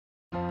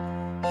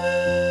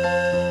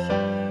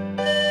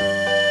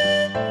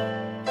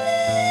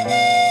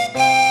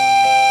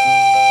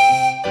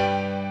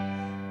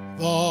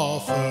The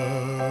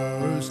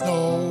first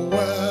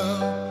Noel,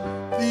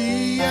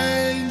 the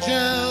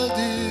angel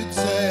did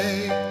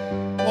say,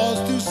 was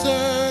to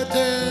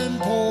certain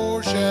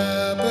poor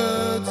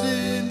shepherds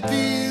in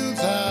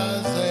fields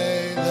as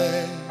they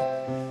lay,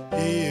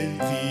 in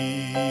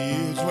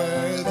fields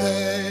where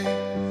they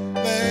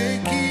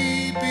lay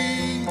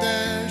keeping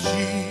their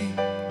sheep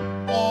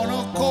on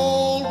a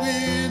cold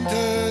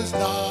winter's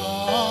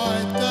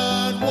night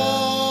that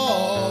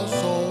was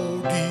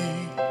so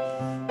deep.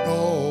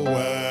 Noel,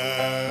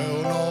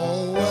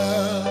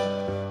 Noel,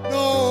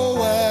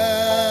 Noel,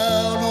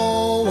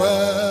 Noel,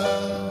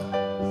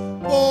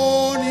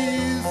 born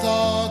is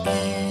the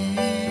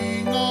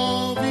King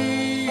of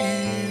Israel.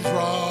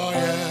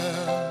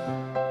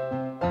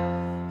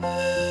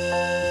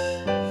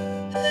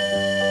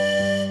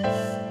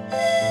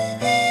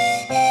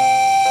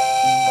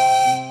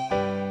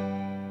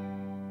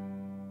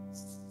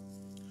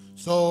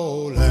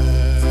 So let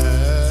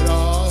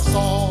us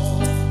all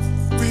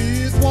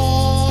with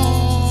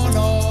one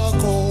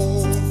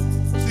accord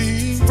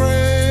sing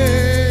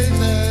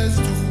praises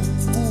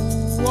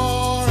to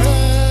our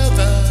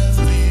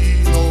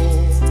heavenly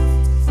Lord,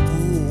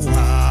 who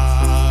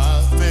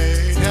hath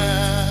made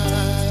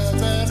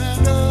heaven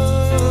and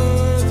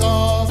earth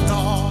of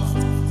naught,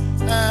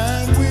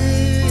 and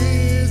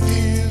with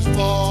his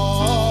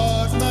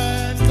blood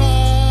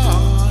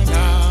mankind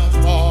hath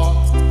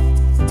bought.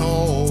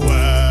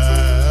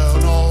 Noel,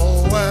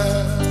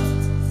 Noel,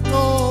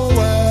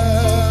 Noel,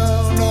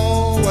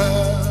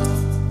 Noel,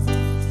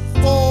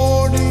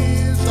 born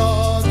is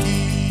the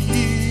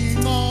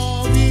King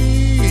of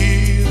Israel.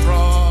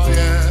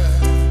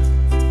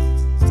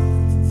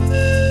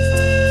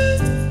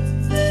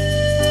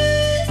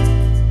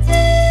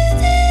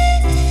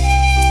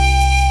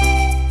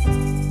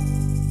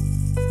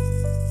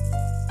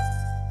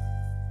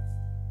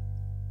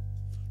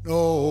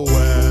 Noel,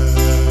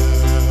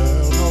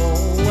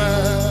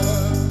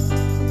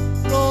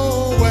 Noel,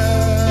 Noel,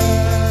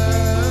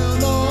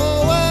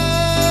 Noel,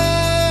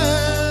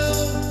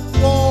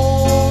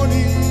 born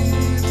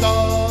is the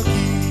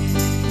King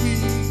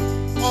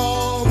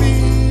of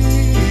Israel.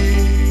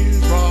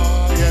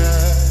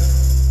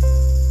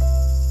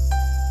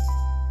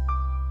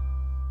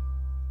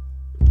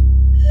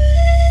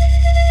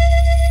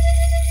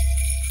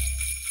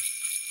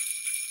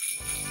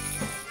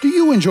 Do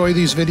you enjoy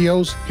these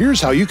videos? Here's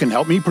how you can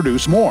help me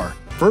produce more.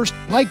 First,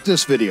 like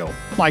this video.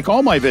 Like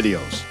all my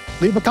videos.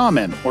 Leave a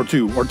comment or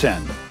 2 or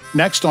 10.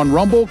 Next, on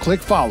Rumble,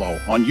 click follow.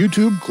 On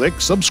YouTube,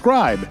 click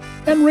subscribe.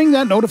 And ring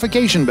that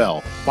notification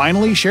bell.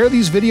 Finally, share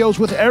these videos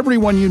with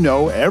everyone you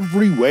know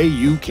every way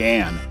you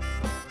can.